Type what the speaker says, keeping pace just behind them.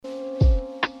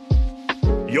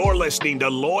You're listening to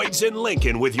Lloyds in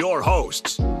Lincoln with your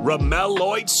hosts, Ramel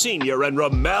Lloyd Sr. and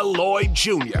Ramel Lloyd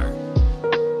Jr.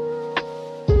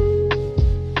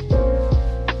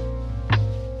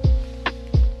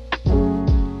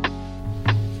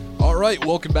 All right,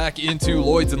 welcome back into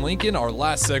Lloyds in Lincoln, our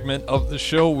last segment of the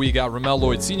show. We got Ramel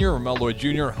Lloyd Sr., Ramel Lloyd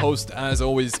Jr., host as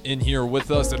always in here with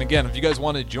us. And again, if you guys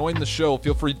want to join the show,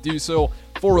 feel free to do so.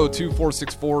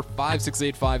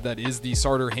 402-464-5685. That is the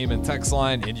Sartor-Heyman text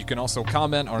line. And you can also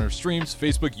comment on our streams,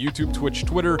 Facebook, YouTube, Twitch,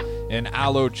 Twitter, and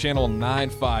Allo Channel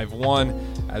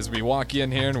 951. As we walk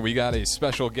in here, and we got a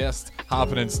special guest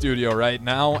hopping in studio right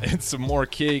now, and some more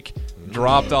cake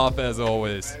dropped off as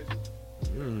always.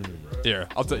 Here,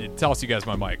 I'll toss you guys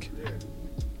my mic.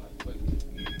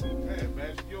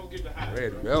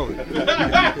 Red velvet.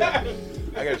 I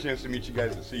got a chance to meet you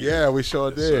guys this evening. Yeah, we sure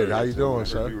did. How you doing,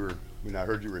 sir? When I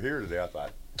heard you were here today, I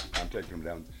thought, I'm taking them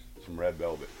down some red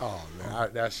velvet. Oh,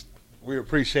 man, we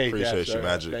appreciate that, you, sir.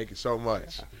 Magic. Thank you so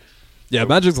much. Yeah,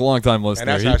 Magic's a long-time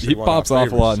listener. He pops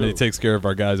off a lot, and he takes care of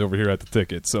our guys over here at the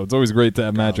ticket. So it's always great to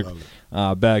have Magic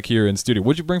back here in studio.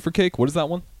 What'd you bring for cake? What is that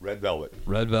one? Red velvet.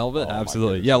 Red velvet, Oh,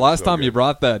 absolutely. goodness, Yeah, last so time good. you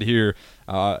brought that here,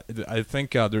 I think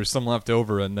there's some left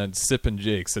over, and then Sippin'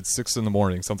 Jake's at 6 in the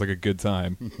morning. Sounds like a good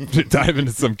time to dive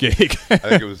into some cake. I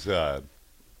think it was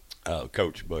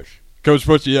Coach Bush. Coach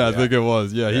Butch, yeah, I think it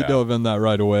was. Yeah, he Yeah. dove in that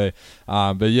right away.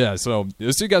 But yeah, so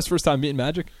this you guys' first time meeting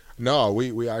Magic? No,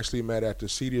 we actually met at the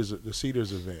Cedars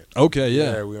event. Okay,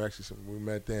 yeah. we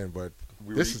met then, but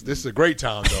this is a great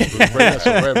time though. Bring us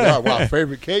some red velvet. One of our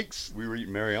favorite cakes. We were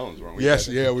eating Mary Ellen's, weren't we? Yes,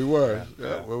 yeah, we were.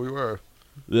 Yeah. Well, we were.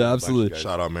 Yeah, absolutely. guys.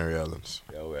 Shout out Mary Ellen's.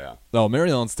 Oh, yeah. No,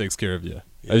 Mary Ellen's takes care of you.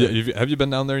 Yeah. Have you been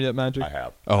down there yet, Magic? I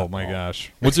have. Oh my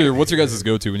gosh, what's your guys'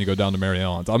 go-to when you go down to Mary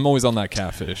Ellen's? I'm always on that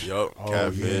catfish. Yup, Oh,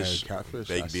 catfish, yeah, catfish.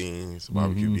 baked beans,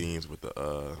 barbecue beans with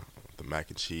the mac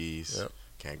and cheese. Yep.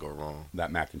 Can't go wrong.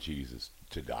 That mac and cheese is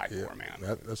to die Yeah, for,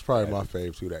 man. that's probably my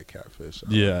fave too. That catfish.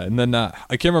 Yeah, and then I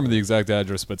can't remember the exact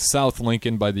address, but South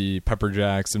Lincoln by the Pepper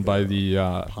Jacks and by the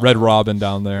Red Robin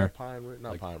down there.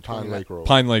 Pine Lake Road.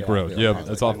 Pine Lake Road. yeah, Yep, Pine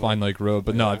that's Lake off Pine Lake Road.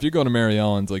 But no, if you go to Mary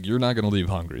Ellen's, like you're not going to leave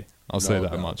hungry. I'll say No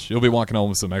that doubt. much. You'll be walking home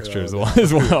with some extras Yeah,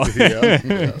 as well.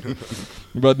 yeah.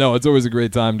 But no, it's always a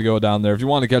great time to go down there. If you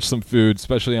want to catch some food,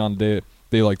 especially on a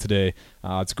day like today,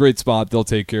 it's a great spot. They'll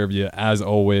take care of you as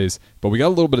always. But we got a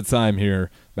little bit of time here.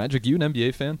 Magic, you an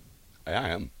NBA fan? I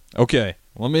am. Okay,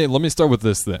 let me start with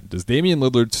this then. Does Damian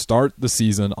Lillard start the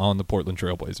season on the Portland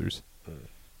Trailblazers?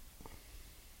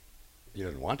 He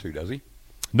doesn't want to, does he?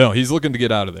 No, he's looking to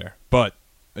get out of there. But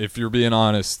if you're being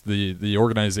honest, the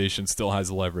organization still has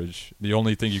leverage. The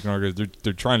only thing you can argue is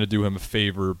they're trying to do him a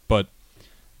favor, but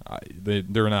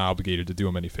they're not obligated to do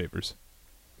him any favors.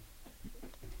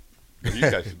 You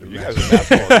guys are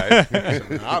basketball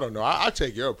guys. I don't know. I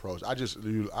take your approach. I just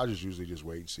usually just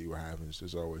wait and see what happens.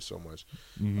 There's always so much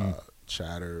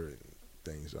chatter and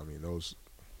things. I mean, those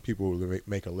people who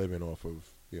make a living off of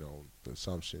the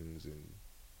assumptions and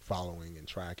following and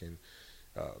tracking.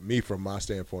 Me, from my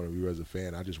standpoint of view as a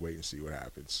fan, I just wait and see what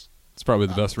happens. It's probably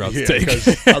the best route to Yeah, take. because,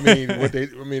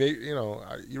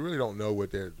 you really don't know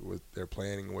what they're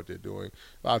planning and what they're doing.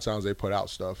 A lot of times they put out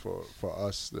stuff for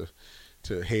us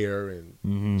to hear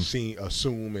and see,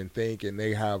 assume, and think, and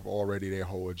they have already their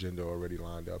whole agenda already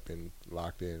lined up and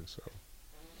locked in. So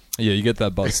Yeah, you get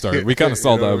that buzz started. We kind of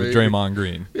saw You know that what with I mean? Draymond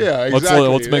Green. yeah, exactly.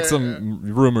 Let's make some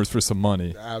rumors for some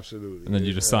money. Absolutely. And then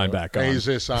you just sign back on. And you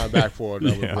just sign back for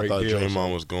another Yeah. great I thought deal.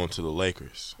 Draymond was going to the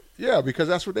Lakers. Yeah, because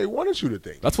that's what they wanted you to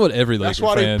think. That's what every Laker That's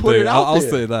why they fan put do. it out I'll there.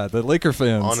 say that. The Laker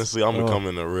fans. Honestly, I'm Oh.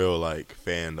 becoming a real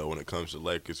fan though when it comes to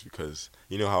Lakers, because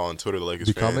you know how on Twitter the Lakers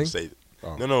Becoming? fans say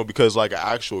Oh. no, because like an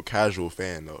actual casual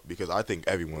fan though, because I think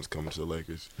everyone's coming to the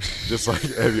Lakers, just like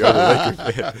every other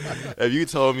Laker fan. If you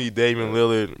told me Damian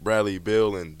Lillard, Bradley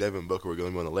Beal, and Devin Booker were going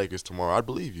to be on the Lakers tomorrow, I'd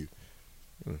believe you.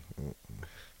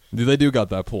 They do got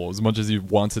that pull. As much as you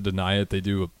want to deny it, they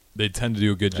tend to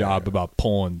do a good job about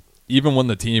pulling. Even when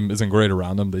the team isn't great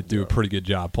around them, they do a pretty good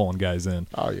job pulling guys in.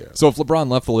 Oh yeah. So if LeBron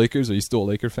left the Lakers, are you still a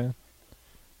Laker fan?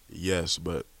 Yes,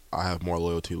 but I have more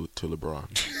loyalty to LeBron.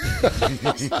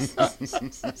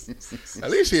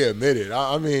 At least he admitted.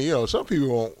 I mean, some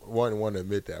people won't want to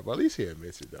admit that, but at least he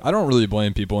admits it, though. I don't really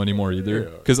blame people anymore either, Yeah,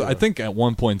 because yeah. I think at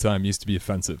one point in time it used to be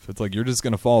offensive. It's like you're just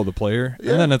going to follow the player,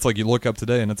 Yeah. and then it's like you look up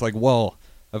today and it's like, well,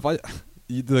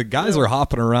 the guys are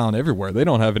hopping around everywhere. They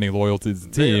don't have any loyalty to the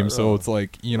team, so no. it's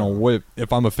like, what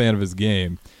if I'm a fan of his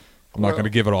game, I'm not Well, going to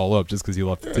give it all up just because he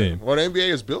left the Yeah. team. Well, the NBA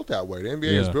is built that way. The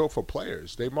NBA is Yeah. built for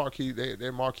players. Their marquee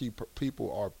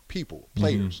people are people,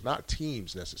 players, not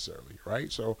teams necessarily, right?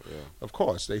 So, of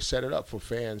course, they set it up for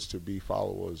fans to be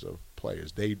followers of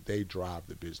players. They drive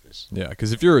the business. Yeah,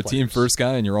 because if you're a Players. team first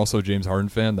guy and you're also a James Harden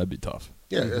fan, that'd be tough.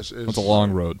 Yeah, It's a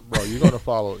long road. bro. You're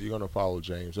gonna follow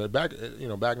James. Back in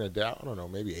the day, I don't know,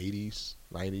 maybe 80s,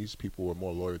 90s, people were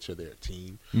more loyal to their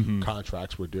team. Mm-hmm.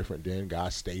 Contracts were different then.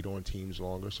 Guys stayed on teams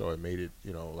longer, so it made it,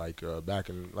 back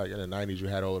in the 90s, you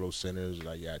had all of those centers,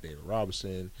 like you had David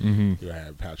Robinson, Mm-hmm. you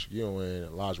had Patrick Ewing, and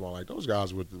Olajuwon, like those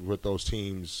guys with those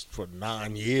teams for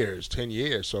 9 years, 10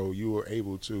 years, so you were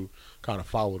able to kind of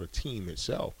follow the team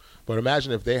itself. But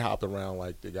imagine if they hopped around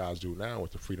like the guys do now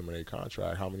with the freedom of their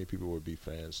contract, how many people would be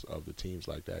fans of the teams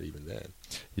like that even then?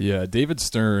 Yeah, David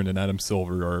Stern and Adam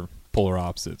Silver are polar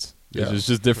opposites. Yeah. It's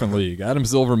just different league. Adam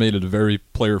Silver made it a very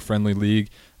player-friendly league,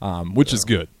 which is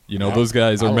good. Those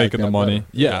guys I are like making that the money. better.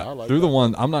 Yeah, Yeah, I like they're the that.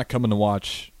 one. I'm not coming to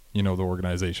watch, the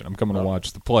organization. I'm coming to No.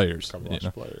 watch the players. Come watch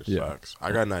the players. Yeah. Facts.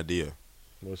 I got an idea.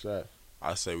 What's that?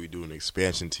 I say we do an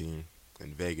expansion team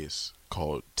in Vegas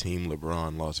called Team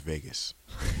LeBron Las Vegas.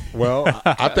 Well,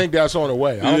 I think that's on the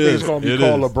way. I don't It think it's is. going to be It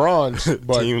called is. LeBron's,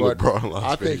 but, Team but LeBron Las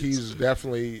I think Vegas. he's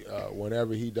definitely,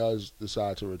 whenever he does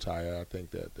decide to retire, I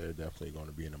think that they're definitely going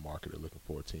to be in the market of looking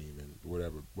for a team, and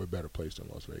we're better placed in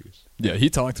Las Vegas. Yeah, he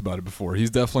talked about it before. He's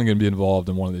definitely going to be involved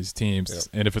in one of these teams. Yep.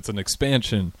 And if it's an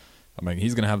expansion,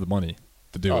 he's going to have the money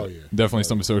to do Oh, it. yeah. Definitely Oh,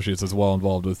 some yeah. associates as well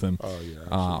involved with him. Oh, yeah,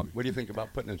 absolutely. What do you think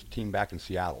about putting his team back in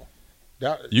Seattle?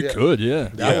 You could, yeah.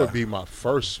 That Yeah. would be my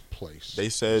first place. They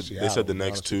said Seattle, the to be next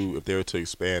honest with two, you. if they were to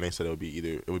expand, they said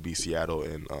it would be Seattle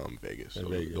and Vegas. In So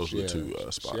Vegas, those are the yeah.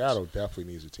 two spots. Seattle definitely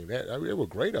needs a team. They were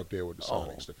great up there with the Oh.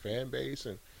 Sonics, the fan base,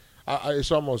 and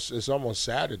it's almost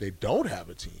sad that they don't have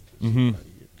a team. Mhm.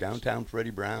 Downtown Freddie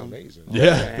Brown. Amazing.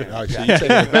 Yeah. Oh, see, you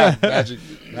taking it back.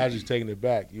 Magic's taking it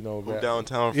back. Who that.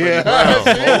 downtown? Yeah.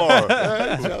 Freddie Brown. Hold on.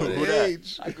 Tell Who the that?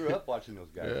 age. I grew up watching those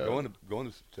guys. Yeah. Going to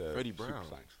Freddie Super Brown.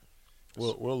 Sonics.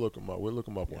 We'll look him up. We'll look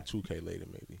him up on 2K later,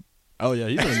 maybe. Oh, yeah,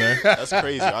 he's in there. That's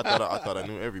crazy. I thought I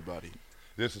knew everybody.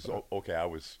 This is okay. I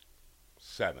was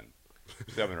 7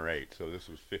 or 8, so this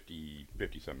was 50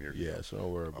 some years ago. Yeah, so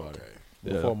don't worry about Okay. it.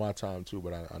 Yeah. Before my time too,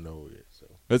 but I know it. So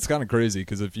It's kind of crazy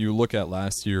because if you look at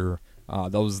last year,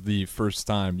 that was the first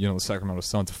time, the Sacramento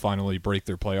Sun to finally break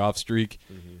their playoff streak.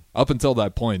 Up until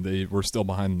that point, they were still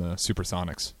behind the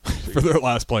Supersonics for their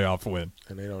last playoff win.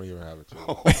 and they don't even have a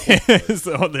team.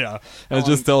 So, yeah, and it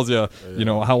just tells you,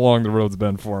 how long the road's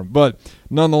been for them. But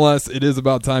nonetheless, it is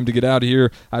about time to get out of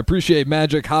here. I appreciate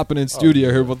Magic hopping in studio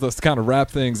here with us to kind of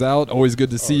wrap things out. Always good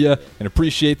to see you, and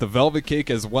appreciate the velvet cake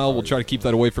as well. We'll try to keep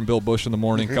that away from Bill Bush in the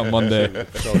morning come Monday.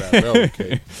 So that velvet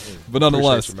cake. But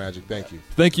nonetheless, Appreciate you, Magic. Thank you.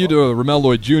 thank you to Ramel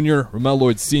Lloyd Jr., Ramel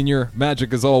Lloyd Sr.,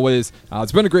 Magic as always.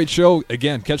 It's been a great show.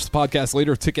 Again, catch the podcast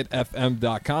later,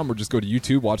 ticketfm.com, or just go to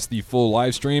YouTube, watch the full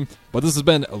live stream. But this has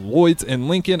been Lloyds and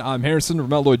Lincoln. I'm Harrison,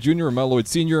 Ramel Lloyd Jr., Ramel Lloyd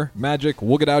Sr., Magic.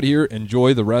 We'll get out of here.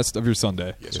 Enjoy the rest of your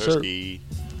Sunday. Yes, Yes, sir. sir. Ski.